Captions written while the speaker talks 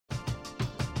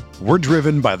We're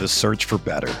driven by the search for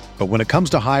better. But when it comes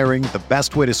to hiring, the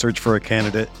best way to search for a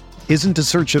candidate isn't to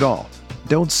search at all.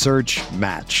 Don't search,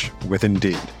 match with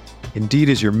Indeed. Indeed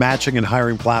is your matching and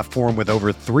hiring platform with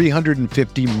over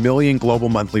 350 million global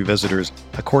monthly visitors,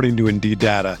 according to Indeed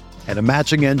data, and a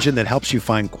matching engine that helps you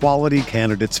find quality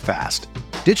candidates fast.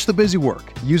 Ditch the busy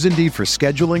work. Use Indeed for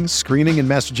scheduling, screening, and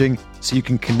messaging so you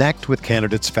can connect with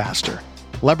candidates faster.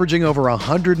 Leveraging over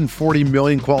 140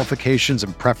 million qualifications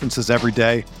and preferences every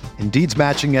day, Indeed's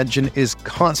matching engine is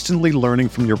constantly learning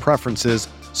from your preferences,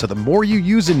 so the more you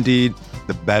use Indeed,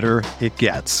 the better it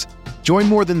gets. Join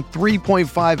more than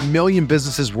 3.5 million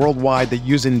businesses worldwide that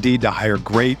use Indeed to hire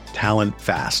great talent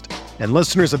fast. And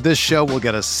listeners of this show will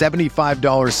get a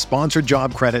 $75 sponsored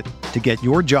job credit to get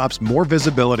your jobs more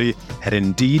visibility at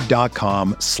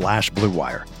Indeed.com/Blue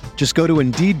Wire. Just go to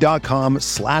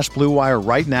Indeed.com/Blue Wire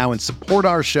right now and support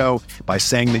our show by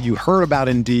saying that you heard about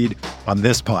Indeed on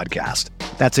this podcast.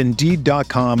 That's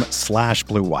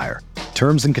Indeed.com/Blue Wire.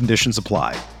 Terms and conditions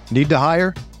apply. Need to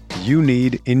hire? You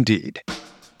need Indeed.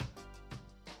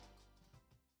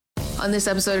 On this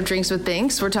episode of Drinks with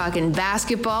Binks, we're talking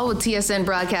basketball with TSN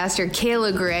broadcaster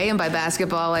Kayla Gray. And by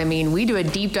basketball, I mean we do a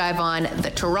deep dive on the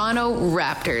Toronto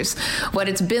Raptors, what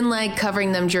it's been like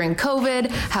covering them during COVID,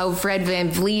 how Fred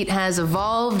VanVleet has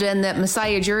evolved, and that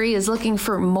Masai Ujiri is looking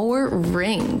for more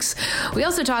rings. We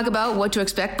also talk about what to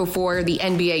expect before the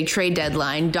NBA trade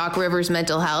deadline, Doc Rivers'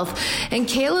 mental health, and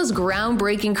Kayla's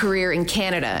groundbreaking career in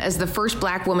Canada as the first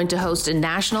Black woman to host a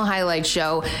national highlight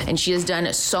show, and she has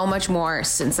done so much more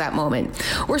since that moment.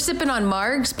 We're sipping on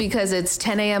margs because it's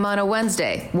 10 a.m. on a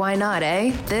Wednesday. Why not,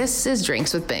 eh? This is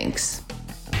Drinks with Binks.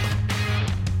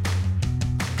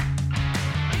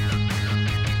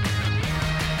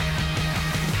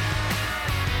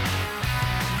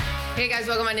 Hey guys,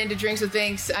 welcome on into Drinks with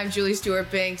Binks. I'm Julie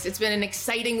Stewart-Binks. It's been an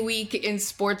exciting week in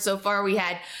sports so far. We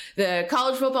had the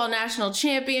College Football National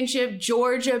Championship,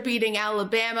 Georgia beating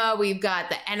Alabama. We've got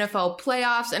the NFL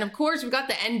playoffs, and of course, we've got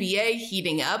the NBA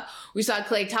heating up. We saw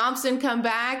Klay Thompson come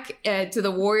back to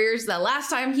the Warriors. The last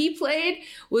time he played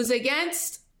was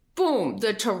against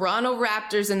the Toronto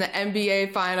Raptors in the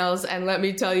NBA Finals. And let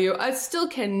me tell you, I still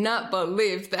cannot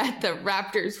believe that the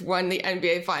Raptors won the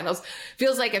NBA Finals.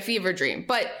 Feels like a fever dream.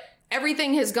 But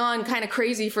everything has gone kind of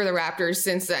crazy for the Raptors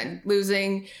since then,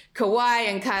 losing Kawhi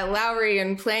and Kyle Lowry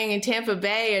and playing in Tampa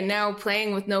Bay and now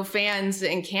playing with no fans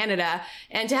in Canada.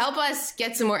 And to help us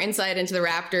get some more insight into the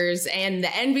Raptors and the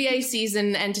NBA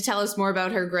season and to tell us more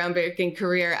about her groundbreaking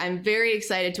career, I'm very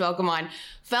excited to welcome on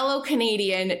fellow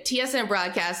Canadian TSN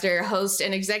broadcaster, host,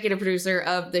 and executive producer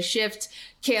of The Shift,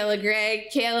 Kayla Gray.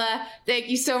 Kayla, thank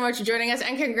you so much for joining us,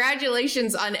 and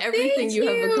congratulations on everything you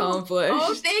have accomplished.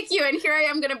 Oh, thank you. And here I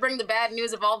am going to bring the bad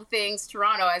news of all the things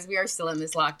Toronto, as we are still in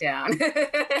this lockdown.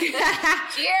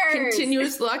 Cheers.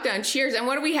 Continuous lockdown. Cheers. And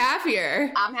what do we have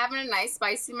here? I'm having a nice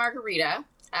spicy margarita.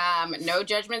 No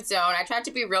judgment zone. I tried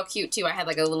to be real cute, too. I had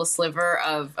like a little sliver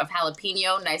of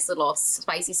jalapeno, nice little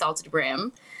spicy salted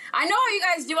brim. I know how you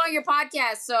guys do on your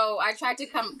podcast, so I tried to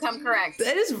come correct.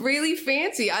 That is really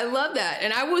fancy. I love that.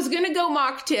 And I was going to go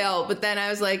mocktail, but then I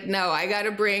was like, no, I got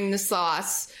to bring the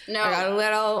sauce. No. I got a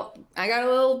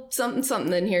little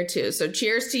something in here too. So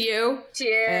cheers to you.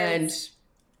 Cheers.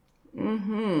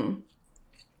 And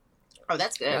oh,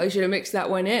 that's good. I should have mixed that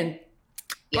one in.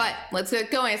 Yeah. But let's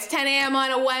get going. It's 10 a.m.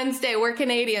 on a Wednesday. We're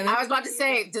Canadian. I was about to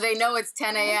say, do they know it's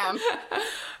 10 a.m.?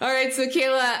 All right. So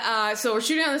Kayla, so we're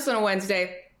shooting on this on a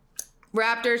Wednesday.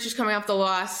 Raptors just coming off the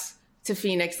loss to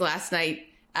Phoenix last night.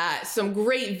 Some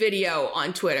great video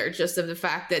on Twitter just of the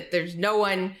fact that there's no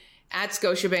one at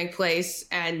Scotiabank Place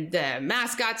and the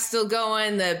mascot's still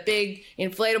going. The big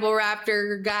inflatable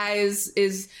Raptor guy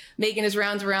is making his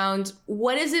rounds around.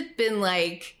 What has it been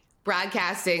like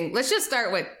broadcasting? Let's just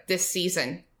start with this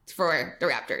season for the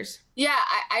Raptors. Yeah,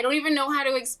 I don't even know how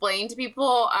to explain to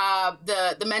people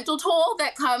the mental toll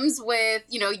that comes with,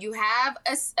 you have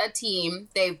a team,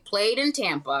 they've played in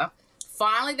Tampa,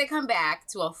 finally they come back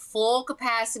to a full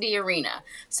capacity arena.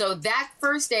 So that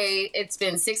first day, it's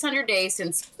been 600 days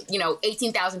since,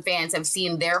 18,000 fans have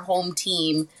seen their home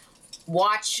team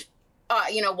watch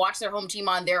their home team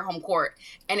on their home court.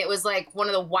 And it was like one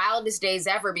of the wildest days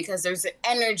ever because there's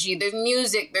energy, there's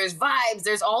music, there's vibes,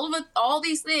 there's all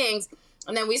these things.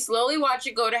 And then we slowly watch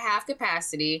it go to half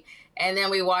capacity, and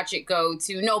then we watch it go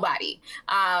to nobody.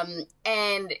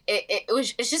 And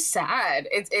it's just sad.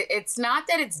 It's not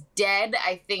that it's dead.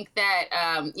 I think that,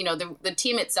 the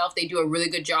team itself, they do a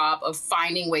really good job of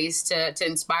finding ways to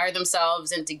inspire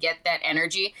themselves and to get that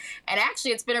energy. And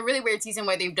actually, it's been a really weird season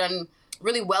where they've done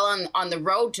really well on the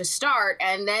road to start,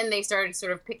 and then they started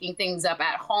sort of picking things up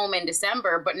at home in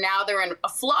December, but now they're in a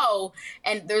flow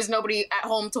and there's nobody at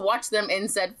home to watch them in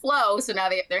said flow, so now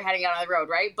they're heading out on the road,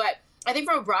 right? But I think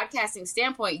from a broadcasting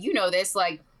standpoint, you know this,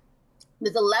 like,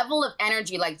 the level of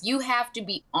energy, like, you have to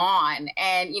be on.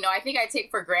 And, I think I take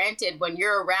for granted when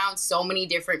you're around so many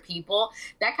different people,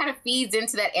 that kind of feeds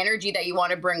into that energy that you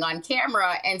want to bring on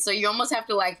camera. And so you almost have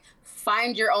to, like,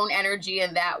 find your own energy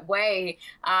in that way.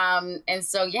 And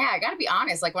so, yeah, I got to be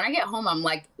honest, like, when I get home, I'm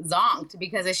like zonked,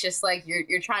 because it's just like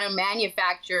you're trying to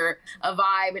manufacture a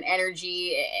vibe and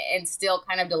energy and still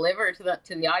kind of deliver to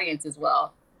the audience as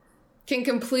well. Can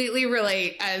completely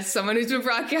relate as someone who's been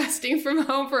broadcasting from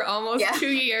home for almost 2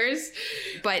 years.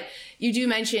 But you do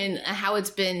mention how has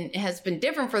been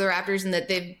different for the Raptors, and that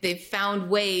they've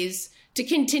found ways to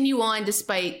continue on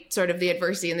despite sort of the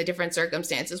adversity and the different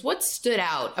circumstances. What stood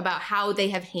out about how they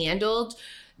have handled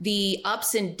the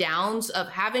ups and downs of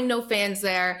having no fans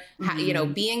there,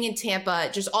 being in Tampa,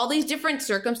 just all these different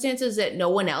circumstances that no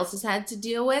one else has had to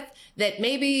deal with, that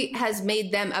maybe has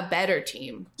made them a better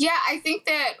team? Yeah, I think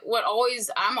that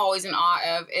I'm always in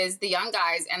awe of is the young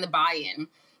guys and the buy-in.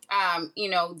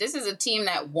 This is a team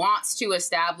that wants to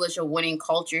establish a winning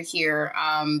culture here,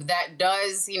 that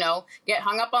does, get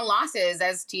hung up on losses,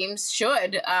 as teams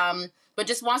should, but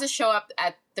just wants to show up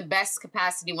at the best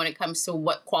capacity when it comes to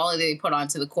what quality they put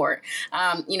onto the court.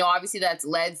 Obviously that's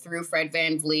led through Fred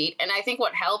VanVleet. And I think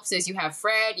what helps is you have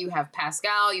Fred, you have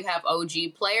Pascal, you have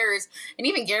OG players, and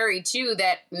even Gary too,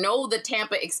 that know the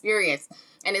Tampa experience.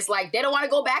 And it's like, they don't want to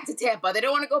go back to Tampa. They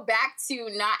don't want to go back to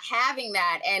not having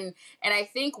that. And I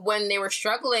think when they were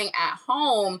struggling at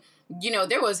home,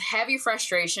 there was heavy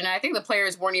frustration. I think the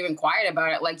players weren't even quiet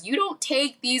about it. Like, you don't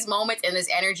take these moments and this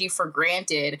energy for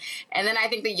granted. And then I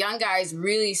think the young guys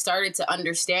really started to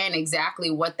understand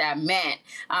exactly what that meant.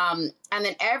 And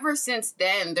then ever since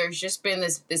then, there's just been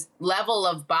this level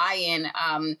of buy-in.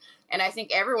 And I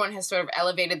think everyone has sort of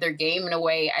elevated their game in a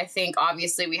way. I think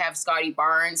obviously we have Scotty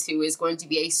Barnes, who is going to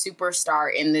be a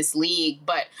superstar in this league.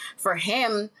 But for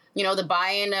him, the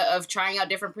buy-in of trying out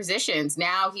different positions.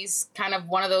 Now he's kind of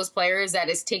one of those players that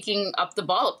is taking up the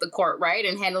ball up the court, right?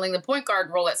 And handling the point guard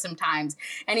role at some times.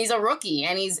 And he's a rookie,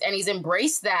 and he's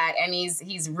embraced that, and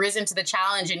he's risen to the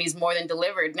challenge, and he's more than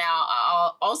delivered. Now,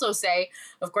 I'll also say,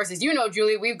 of course, as you know,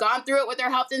 Julie, we've gone through it with our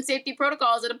health and safety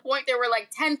protocols. At a point, there were like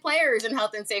 10 players in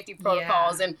health and safety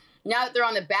protocols. Yeah. And now that they're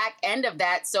on the back end of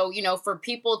that, so, for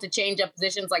people to change up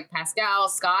positions like Pascal,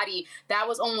 Scotty, that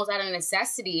was almost out of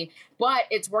necessity, but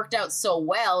it's worked out so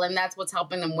well, and that's what's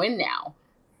helping them win now.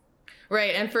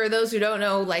 Right. And for those who don't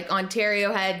know, like,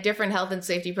 Ontario had different health and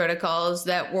safety protocols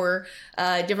that were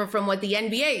different from what the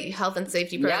NBA health and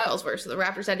safety protocols were. So the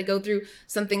Raptors had to go through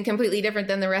something completely different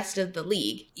than the rest of the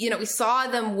league. We saw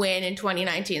them win in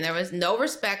 2019. There was no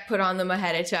respect put on them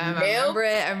ahead of time. Nope. I remember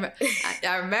it.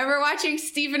 I remember watching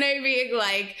Stephen A. being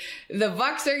like, the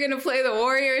Bucks are going to play the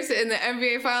Warriors in the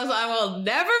NBA Finals. I will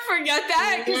never forget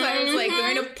that, because I was like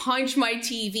going to punch my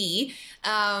TV.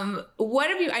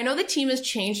 I know the team has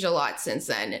changed a lot since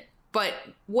then, but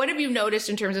what have you noticed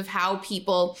in terms of how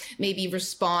people maybe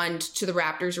respond to the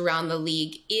Raptors around the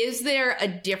league? Is there a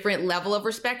different level of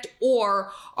respect,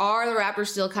 or are the Raptors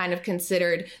still kind of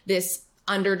considered this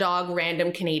underdog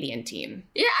random Canadian team?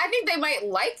 Yeah, I think they might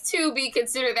like to be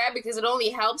considered that, because it only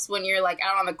helps when you're like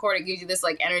out on the court. It gives you this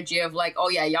like energy of like, oh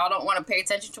yeah, y'all don't want to pay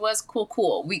attention to us.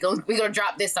 Cool. We gonna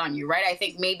drop this on you, right? I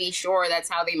think maybe that's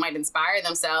how they might inspire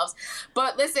themselves.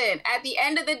 But listen, at the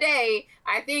end of the day,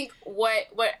 I think what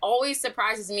always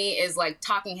surprises me is like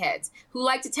talking heads who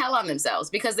like to tell on themselves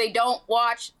because they don't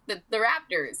watch the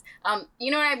Raptors.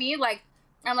 You know what I mean? Like,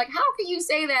 I'm like, how can you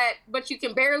say that, but you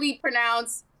can barely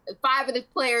pronounce 5 of the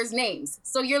players' names?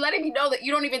 So you're letting me know that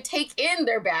you don't even take in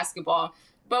their basketball.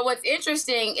 But what's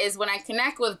interesting is when I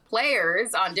connect with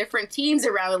players on different teams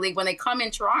around the league, when they come in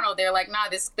Toronto, they're like, nah,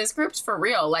 this group's for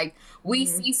real. Like, we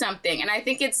see something. And I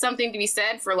think it's something to be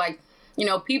said for like,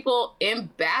 people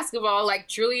in basketball, like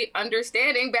truly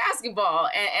understanding basketball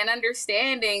and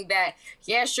understanding that,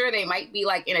 yeah, sure, they might be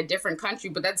like in a different country,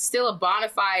 but that's still a bona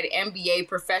fide NBA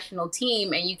professional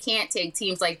team. And you can't take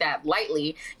teams like that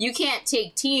lightly. You can't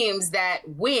take teams that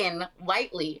win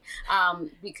lightly,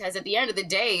 because at the end of the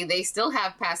day, they still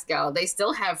have Pascal, they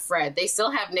still have Fred, they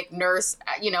still have Nick Nurse,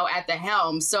 at the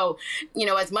helm. So,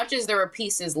 as much as there were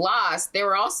pieces lost, there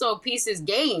were also pieces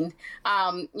gained,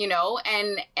 and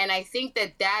I think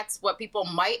that's what people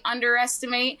might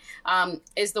underestimate,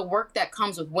 is the work that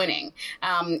comes with winning.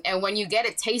 And when you get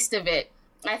a taste of it,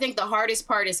 I think the hardest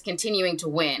part is continuing to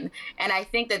win. And I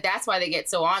think that that's why they get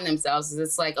so on themselves, is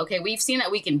it's like, okay, we've seen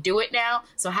that we can do it now.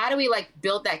 So how do we like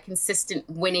build that consistent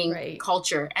winning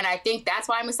culture? And I think that's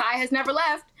why Masai has never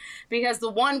left, because the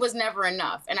one was never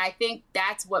enough. And I think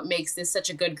that's what makes this such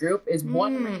a good group, is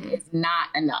one ring is not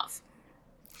enough.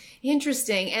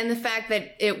 Interesting. And the fact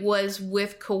that it was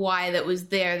with Kawhi that was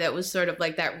there, that was sort of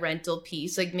like that rental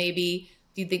piece. Like, maybe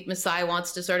do you think Masai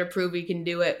wants to sort of prove he can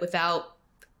do it without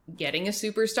getting a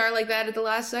superstar like that at the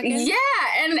last second? Yeah,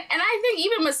 and I think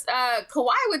even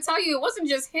Kawhi would tell you it wasn't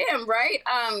just him, right?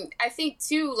 I think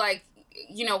too, like,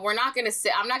 you know, I'm not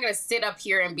gonna sit up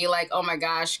here and be like, oh my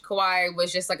gosh, Kawhi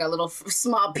was just like a little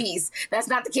small piece. That's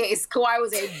not the case. Kawhi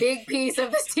was a big piece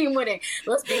of this team winning.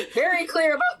 Let's be very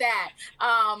clear about that.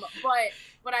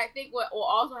 But I think what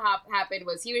also happened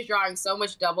was he was drawing so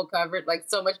much double coverage, like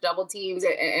so much double teams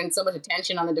and so much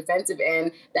attention on the defensive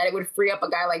end, that it would free up a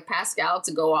guy like Pascal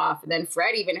to go off. And then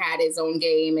Fred even had his own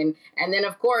game. And then,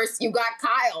 of course, you got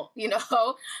Kyle, you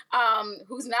know,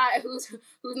 who's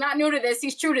not new to this.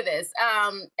 He's true to this.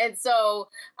 And so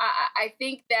I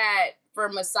think that for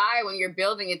Masai, when you're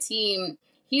building a team,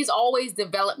 he's always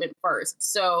development first.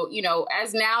 So, you know,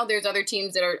 as now there's other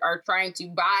teams that are trying to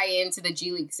buy into the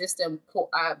G League system,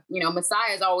 you know,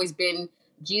 Masai has always been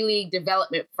G League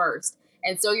development first.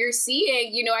 And so you're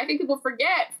seeing, you know, I think people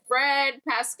forget Fred,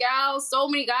 Pascal, so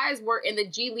many guys were in the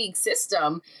G League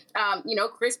system. You know,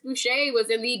 Chris Boucher was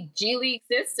in the G League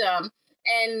system.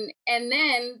 And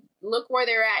then look where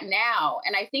they're at now.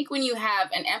 And I think when you have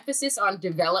an emphasis on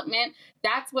development,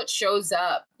 that's what shows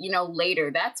up, you know, later.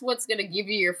 That's what's going to give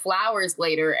you your flowers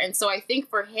later. And so I think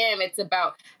for him, it's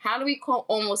about how do we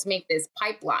almost make this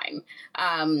pipeline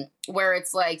where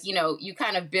it's like, you know, you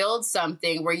kind of build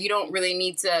something where you don't really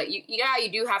need to,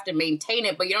 you do have to maintain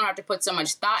it, but you don't have to put so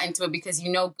much thought into it, because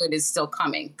you know good is still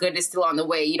coming. Good is still on the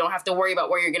way. You don't have to worry about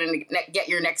where you're going to get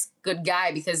your next good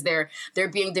guy, because they're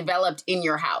being developed in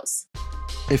your house.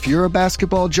 If you're a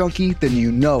basketball junkie, then you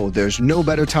know there's no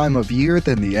better time of year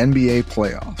than the NBA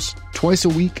playoffs. Twice a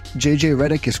week, JJ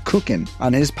Redick is cooking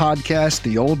on his podcast,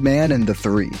 The Old Man and the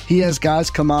Three. He has guys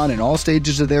come on in all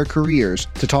stages of their careers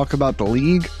to talk about the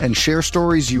league and share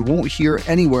stories you won't hear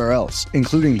anywhere else,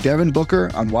 including Devin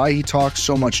Booker on why he talks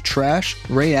so much trash,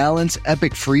 Ray Allen's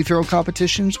epic free throw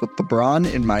competitions with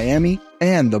LeBron in Miami,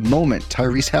 and the moment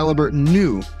Tyrese Halliburton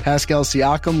knew Pascal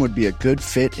Siakam would be a good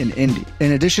fit in Indy.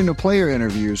 In addition to player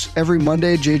interviews, every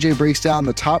Monday JJ breaks down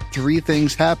the top 3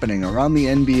 things happening around the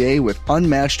NBA with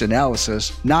unmatched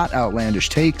analysis, not outlandish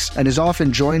takes, and is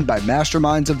often joined by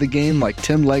masterminds of the game like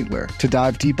Tim Legler to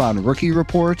dive deep on rookie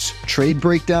reports, trade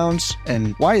breakdowns,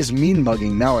 and why is mean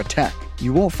mugging now a tech.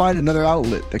 You won't find another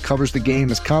outlet that covers the game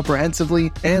as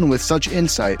comprehensively and with such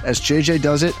insight as JJ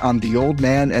does it on The Old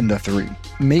Man and the Three.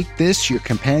 Make this your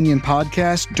companion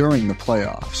podcast during the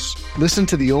playoffs. Listen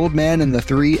to The Old Man and the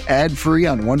Three ad-free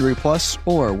on Wondery Plus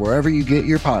or wherever you get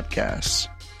your podcasts.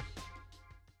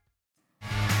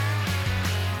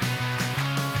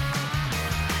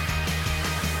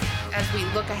 As we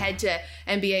look ahead to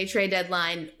NBA trade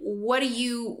deadline, what are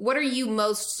you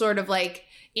most sort of like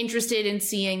interested in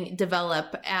seeing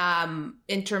develop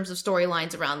in terms of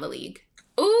storylines around the league?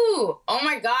 Ooh, oh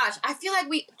my gosh. I feel like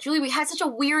we had such a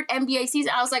weird NBA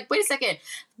season. I was like, wait a second.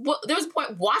 Well, there was a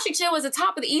point Washington was the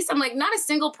top of the East. I'm like, not a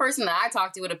single person that I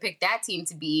talked to would have picked that team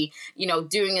to be, you know,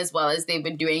 doing as well as they've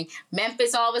been doing.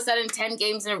 Memphis, all of a sudden, 10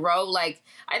 games in a row. Like,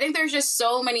 I think there's just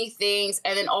so many things.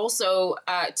 And then also,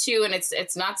 too, and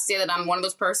it's not to say that I'm one of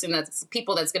those that's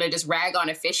going to just rag on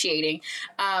officiating.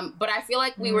 But I feel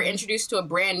like we were introduced to a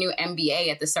brand new NBA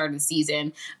at the start of the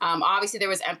season. Obviously, there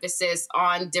was emphasis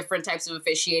on different types of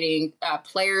officiating.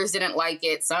 Players didn't like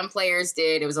it. Some players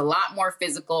did. It was a lot more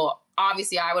physical.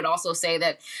 Obviously, I would also say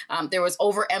that there was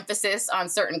overemphasis on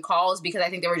certain calls because I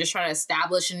think they were just trying to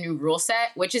establish a new rule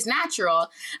set, which is natural.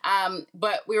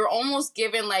 But we were almost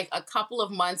given like a couple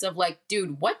of months of like,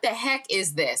 dude, what the heck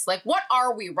is this? Like, what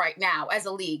are we right now as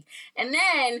a league? And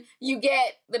then you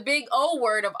get the big O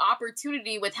word of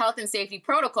opportunity with health and safety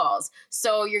protocols.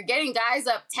 So you're getting guys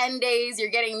up 10 days, you're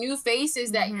getting new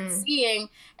faces that you're seeing,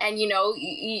 and, you know,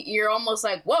 you're almost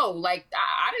like, whoa, like,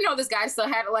 I didn't know this guy still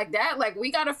had it like that. Like,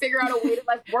 we got to figure out a way to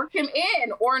like work him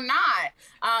in or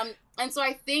not. And so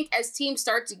I think as teams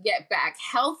start to get back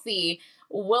healthy,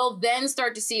 we'll then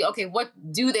start to see, okay, what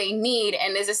do they need?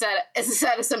 And is this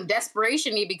out of some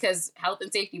desperation need because health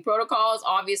and safety protocols?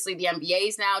 Obviously, the NBA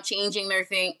is now changing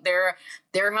their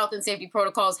health and safety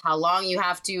protocols, how long you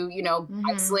have to,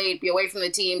 isolate, be away from the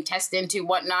team, test into,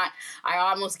 whatnot. I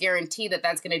almost guarantee that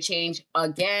that's going to change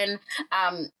again.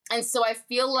 And so I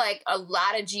feel like a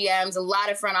lot of GMs, a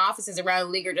lot of front offices around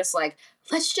the league are just like,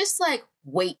 let's just like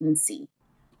wait and see.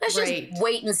 Let's just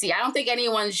wait and see. I don't think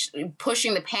anyone's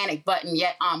pushing the panic button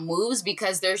yet on moves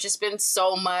because there's just been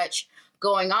so much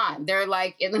going on. They're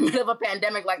like in the middle of a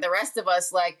pandemic like the rest of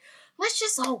us, like, let's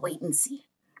just all wait and see.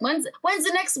 When's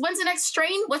the next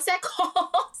strain? What's that called?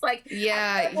 It's like,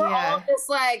 we're all just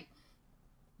like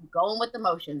going with the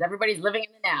motions. Everybody's living in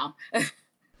the now.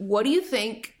 What do you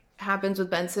think happens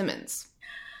with Ben Simmons?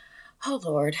 Oh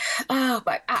Lord! Oh,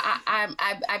 but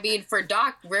I mean, for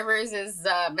Doc Rivers'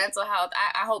 mental health,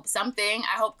 I hope something.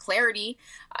 I hope clarity.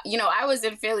 I was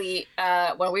in Philly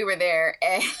when we were there,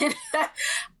 and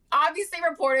obviously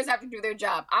reporters have to do their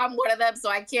job. I'm one of them, so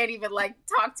I can't even like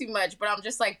talk too much. But I'm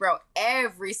just like, bro,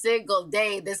 every single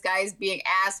day this guy is being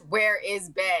asked, "Where is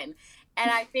Ben?" And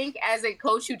I think as a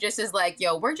coach who just is like,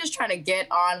 yo, we're just trying to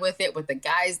get on with it with the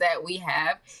guys that we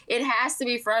have, it has to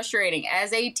be frustrating.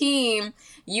 As a team,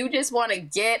 you just want to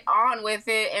get on with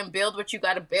it and build what you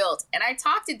got to build. And I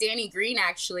talked to Danny Green,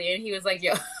 actually, and he was like,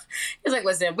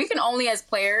 listen, we can only as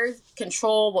players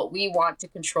control what we want to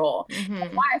control. Mm-hmm.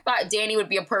 And why I thought Danny would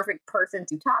be a perfect person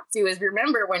to talk to is,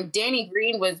 remember when Danny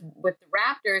Green was with the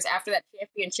Raptors after that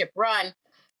championship run,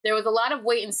 there was a lot of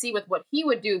wait and see with what he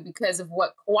would do because of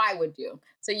what Kawhi would do.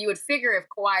 So you would figure if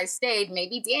Kawhi stayed,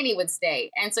 maybe Danny would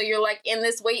stay. And so you're like in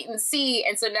this wait and see.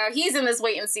 And so now he's in this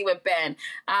wait and see with Ben.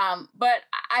 But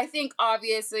I think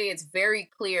obviously it's very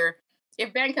clear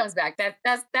if Ben comes back,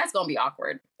 that's going to be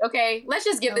awkward. Okay, let's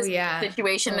just give this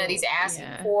situation that he's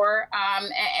asking for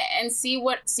and see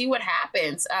what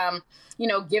happens.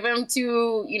 Give him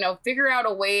to, figure out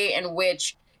a way in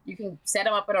which you can set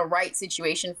him up in a right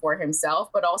situation for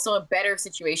himself, but also a better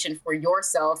situation for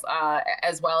yourself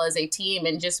as well as a team,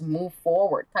 and just move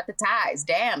forward. Cut the ties.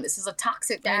 Damn, this is a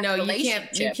toxic relationship.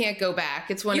 You can't go back.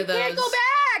 It's one of those. You can't go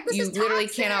back. This you is literally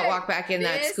toxic. cannot walk back in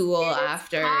that school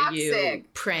after toxic. You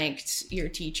pranked your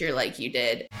teacher like you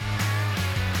did.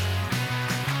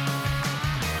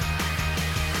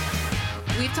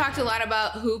 We've talked a lot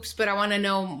about hoops, but I want to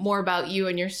know more about you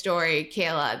and your story,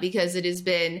 Kayla, because it has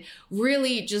been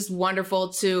really just wonderful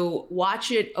to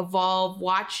watch it evolve,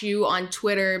 watch you on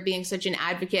Twitter being such an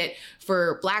advocate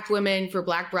for Black women, for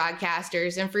Black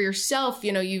broadcasters, and for yourself.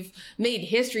 You've made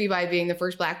history by being the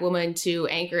first Black woman to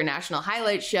anchor a national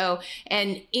highlight show.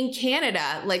 And in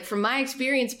Canada, like from my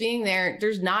experience being there,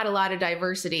 there's not a lot of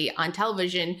diversity on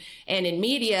television and in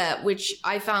media, which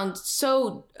I found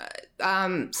so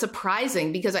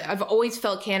surprising, because I've always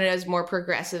felt Canada is more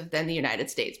progressive than the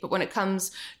United States. But when it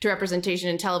comes to representation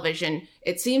in television,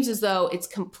 it seems as though it's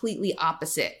completely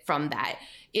opposite from that.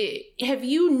 Have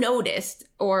you noticed,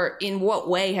 or in what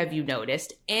way have you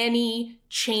noticed, any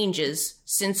changes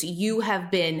since you have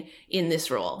been in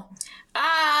this role?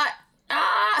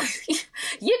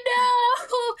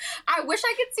 I wish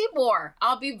I could see more.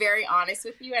 I'll be very honest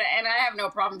with you. And I have no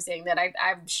problem saying that.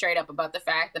 I'm straight up about the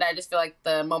fact that I just feel like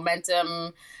the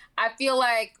momentum, I feel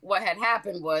like what had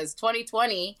happened was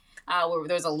 2020, where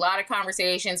there was a lot of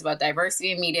conversations about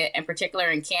diversity in media, in particular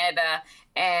in Canada.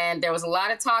 And there was a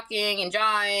lot of talking and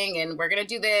jawing, and we're going to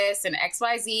do this and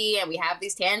XYZ, and we have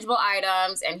these tangible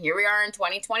items. And here we are in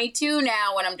 2022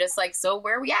 now, when I'm just like, so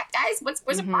where are we at, guys?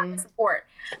 Where's the market support?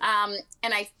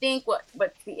 And I think what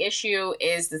the issue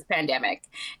is this pandemic.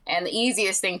 And the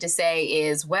easiest thing to say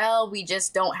is, well, we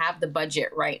just don't have the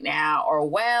budget right now, or,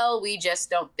 well, we just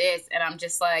don't this. And I'm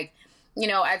just like,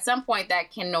 at some point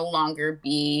that can no longer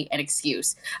be an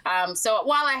excuse. So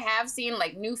while I have seen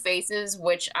like new faces,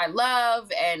 which I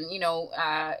love, and,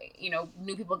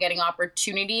 new people getting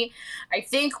opportunity, I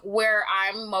think where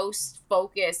I'm most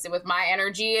focused with my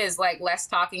energy is like less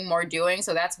talking, more doing.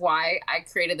 So that's why I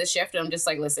created the shift. And I'm just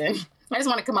like, listen, I just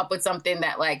want to come up with something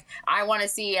that like I want to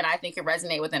see and I think could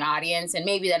resonate with an audience, and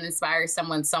maybe that inspires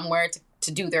someone somewhere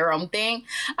to do their own thing.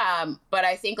 But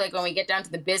I think like when we get down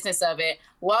to the business of it,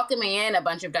 welcoming in a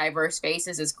bunch of diverse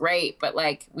faces is great. But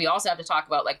like, we also have to talk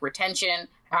about like retention.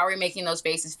 How are we making those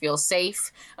faces feel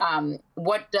safe?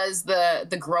 What does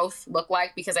the growth look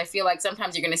like? Because I feel like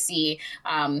sometimes you're going to see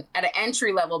at an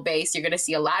entry level base, you're going to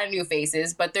see a lot of new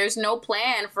faces, but there's no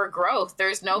plan for growth.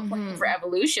 There's no plan for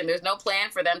evolution. There's no plan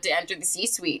for them to enter the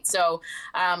C-suite. So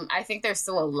I think there's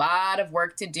still a lot of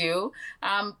work to do,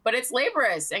 but it's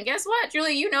laborious. And guess what,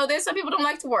 Julie, you know this, some people don't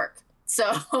like to work.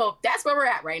 So that's where we're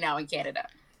at right now in Canada.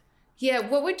 Yeah,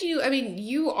 what would you, I mean,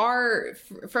 you are,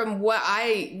 from what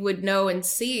I would know and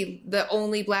see, the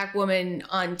only Black woman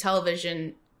on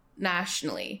television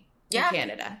nationally in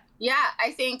Canada. Yeah,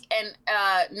 I think, and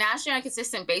nationally on a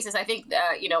consistent basis, I think,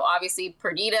 obviously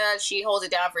Perdita, she holds it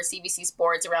down for CBC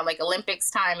Sports around like Olympics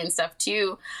time and stuff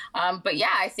too. But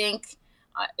yeah, I think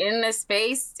in this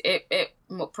space, it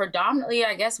predominantly,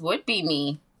 I guess, would be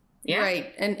me. Yeah.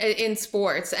 Right. And in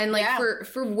sports, and like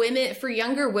for women, for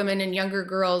younger women and younger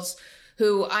girls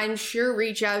who I'm sure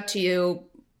reach out to you,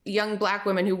 young Black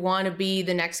women who want to be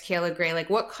the next Kayla Gray, like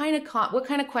what kind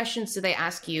of questions do they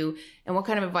ask you, and what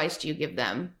kind of advice do you give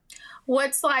them?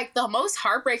 What's like the most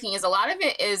heartbreaking is a lot of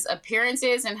it is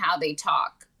appearances and how they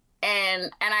talk.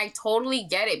 And I totally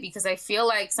get it, because I feel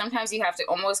like sometimes you have to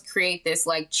almost create this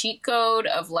like cheat code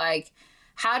of like,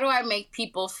 how do I make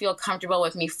people feel comfortable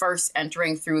with me first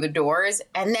entering through the doors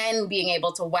and then being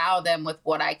able to wow them with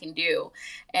what I can do?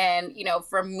 And,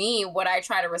 for me, what I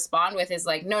try to respond with is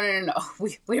like, no.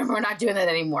 We're not doing that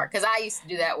anymore. Because I used to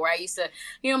do that, where I used to,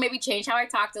 maybe change how I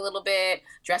talked a little bit,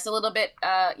 dress a little bit,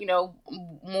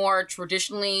 more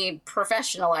traditionally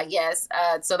professional, I guess,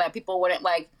 so that people wouldn't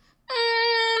like,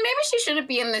 maybe she shouldn't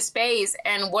be in this space.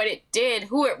 And what it did,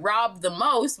 who it robbed the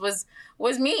most was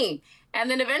me. And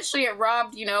then eventually it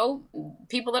robbed,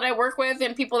 people that I work with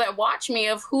and people that watch me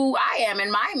of who I am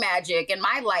and my magic and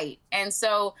my light. And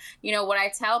so, what I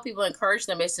tell people, encourage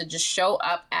them, is to just show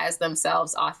up as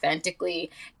themselves authentically.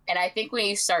 And I think when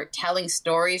you start telling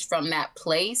stories from that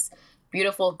place,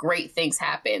 beautiful, great things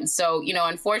happen. So,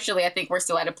 unfortunately, I think we're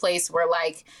still at a place where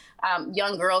like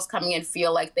young girls coming in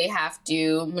feel like they have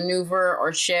to maneuver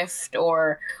or shift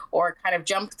or kind of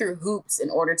jump through hoops in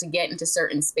order to get into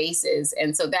certain spaces.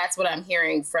 And so that's what I'm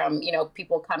hearing from,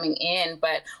 people coming in.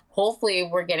 But hopefully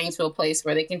we're getting to a place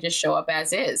where they can just show up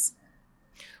as is.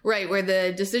 Right, where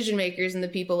the decision makers and the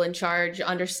people in charge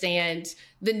understand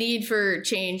the need for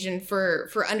change and for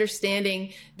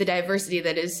understanding the diversity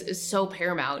that is so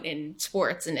paramount in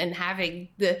sports, and having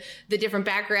the different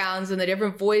backgrounds and the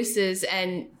different voices.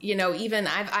 And, even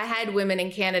I had women in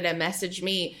Canada message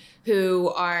me who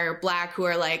are Black, who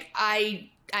are like,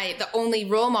 the only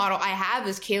role model I have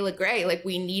is Kayla Gray. Like,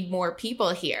 we need more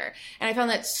people here. And I found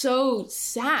that so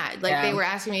sad. Like, They were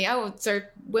asking me, it's our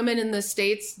women in the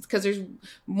States, because there's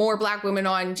more Black women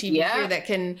on TV here that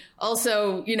can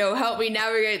also, help me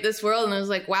navigate this world. And I was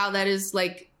like, wow, that is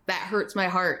like, that hurts my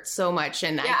heart so much.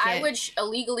 And I would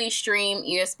illegally stream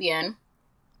ESPN.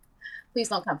 Please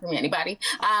don't come for me, anybody.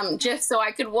 Just so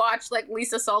I could watch like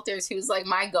Lisa Salters, who's like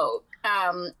my GOAT.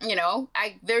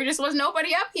 There just was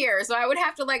nobody up here. So I would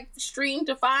have to like stream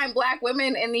to find Black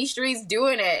women in these streets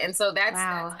doing it. And so that's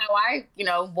how I,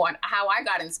 how I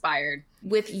got inspired.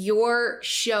 With your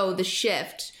show, The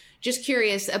Shift, just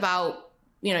curious about,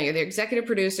 you're the executive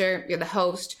producer, you're the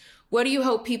host. What do you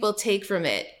hope people take from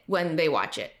it when they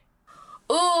watch it?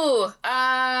 Ooh,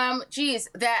 that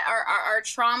our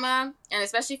trauma, and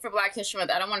especially for Black History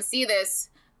Month, I don't want to see this,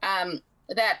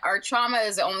 that our trauma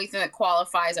is the only thing that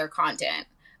qualifies our content.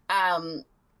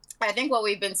 I think what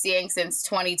we've been seeing since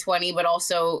 2020, but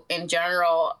also in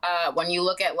general, when you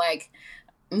look at like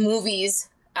movies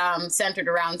centered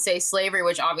around, say, slavery,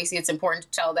 which obviously it's important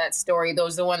to tell that story.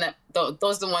 Those are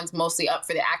the ones mostly up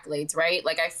for the accolades, right?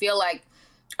 Like, I feel like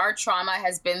our trauma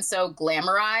has been so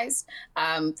glamorized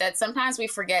that sometimes we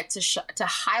forget to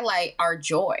highlight our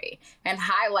joy and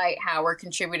highlight how we're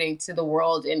contributing to the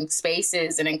world in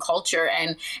spaces and in culture.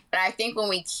 And I think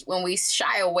when we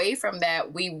shy away from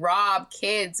that, we rob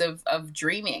kids of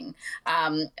dreaming,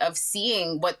 of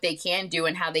seeing what they can do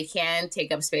and how they can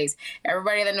take up space.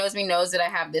 Everybody that knows me knows that I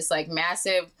have this like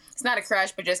massive, it's not a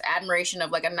crush, but just admiration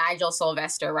of like a Nigel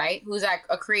Sylvester, right? Who's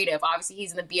a creative. Obviously,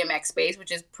 he's in the BMX space,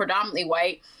 which is predominantly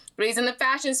white, but he's in the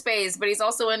fashion space, but he's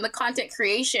also in the content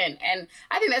creation. And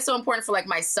I think that's so important for like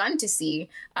my son to see,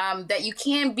 that you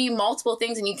can be multiple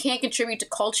things and you can contribute to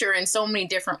culture in so many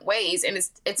different ways. And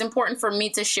it's important for me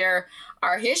to share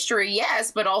our history,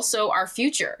 yes, but also our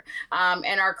future,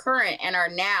 and our current and our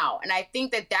now. And I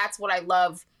think that that's what I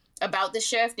love about The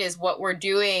Shift, is what we're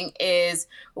doing is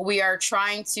we are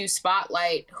trying to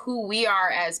spotlight who we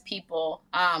are as people,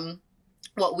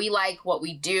 what we like, what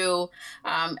we do,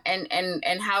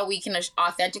 and how we can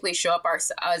authentically show up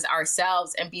as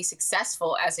ourselves and be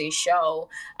successful as a show.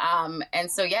 And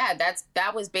so, yeah,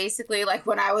 that was basically like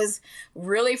when I was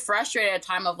really frustrated at a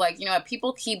time of like,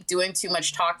 people keep doing too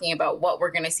much talking about what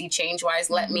we're going to see change-wise.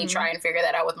 Let me try and figure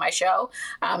that out with my show.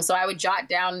 So I would jot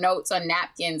down notes on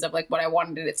napkins of like what I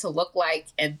wanted it to look like.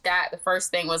 And the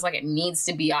first thing was like, it needs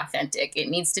to be authentic. It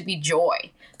needs to be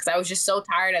joy. Because I was just so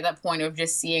tired at that point of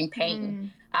just seeing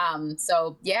pain.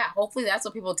 So, yeah, hopefully that's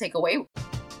what people take away.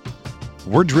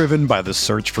 We're driven by the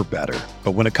search for better.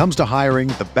 But when it comes to hiring,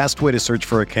 the best way to search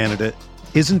for a candidate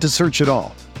isn't to search at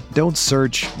all. Don't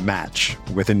search, match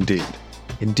with Indeed.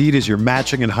 Indeed is your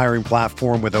matching and hiring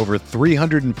platform with over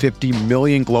 350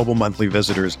 million global monthly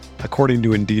visitors, according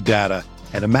to Indeed data,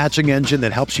 and a matching engine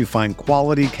that helps you find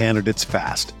quality candidates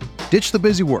fast. Ditch the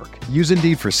busy work. Use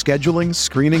Indeed for scheduling,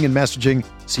 screening, and messaging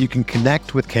so you can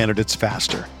connect with candidates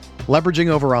faster. Leveraging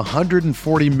over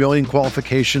 140 million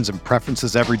qualifications and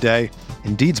preferences every day,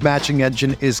 Indeed's matching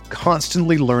engine is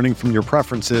constantly learning from your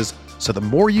preferences, so the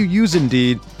more you use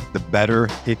Indeed, the better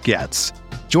it gets.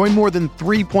 Join more than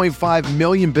 3.5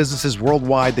 million businesses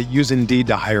worldwide that use Indeed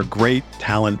to hire great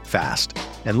talent fast.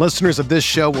 And listeners of this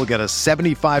show will get a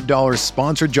 $75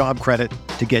 sponsored job credit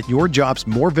to get your jobs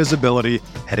more visibility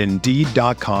at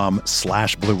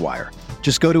Indeed.com/Blue Wire.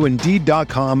 Just go to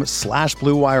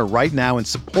Indeed.com/Blue Wire right now and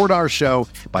support our show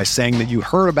by saying that you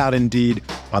heard about Indeed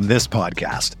on this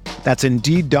podcast. That's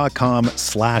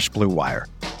Indeed.com/Blue Wire.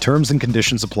 Terms and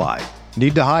conditions apply.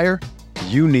 Need to hire?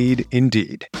 You need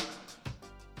Indeed.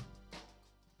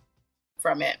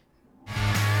 From it.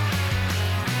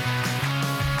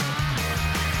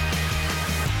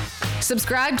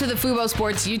 Subscribe to the Fubo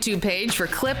Sports YouTube page for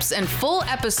clips and full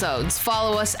episodes.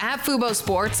 Follow us at Fubo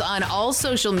Sports on all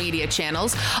social media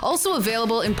channels. Also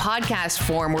available in podcast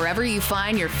form wherever you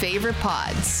find your favorite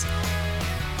pods.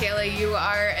 Kayla, you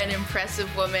are an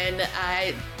impressive woman.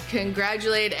 I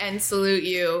congratulate and salute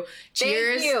you.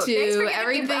 Cheers Thank you. to Thanks for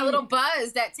everything. a little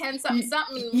buzz that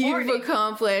 10-something you've morning.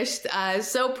 accomplished.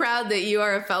 So proud that you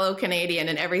are a fellow Canadian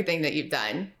and everything that you've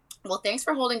done. Well, thanks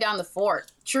for holding down the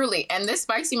fort, truly. And this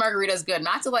spicy margarita is good.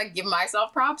 Not to give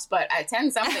myself props, but at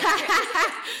 10-something.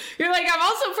 You're like, I'm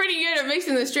also pretty good at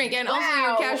mixing this drink. And also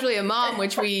you're casually a mom,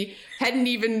 which we hadn't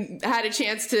even had a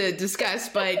chance to discuss.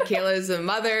 But Kayla's a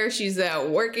mother. She's a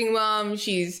working mom.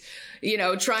 She's,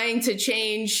 trying to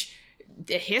change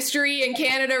the history in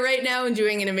Canada right now and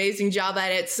doing an amazing job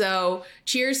at it. So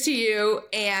cheers to you.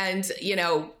 And,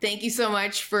 thank you so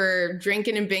much for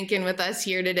drinking and binking with us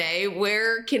here today.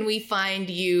 Where can we find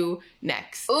you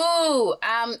next? Ooh,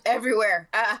 everywhere.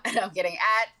 No, I'm kidding.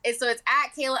 So it's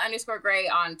at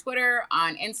Kayla_Gray on Twitter,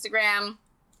 on Instagram,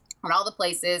 on all the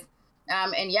places.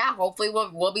 And yeah, hopefully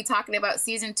we'll be talking about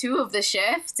season 2 of The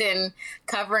Shift and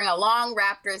covering a long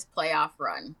Raptors playoff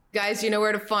run. Guys, you know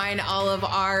where to find all of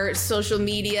our social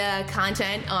media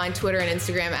content on Twitter and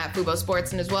Instagram at Fubo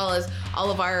Sports, and as well as all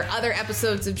of our other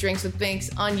episodes of Drinks with Binks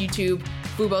on YouTube,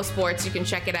 Fubo Sports. You can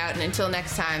check it out. And until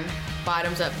next time,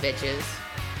 bottoms up, bitches.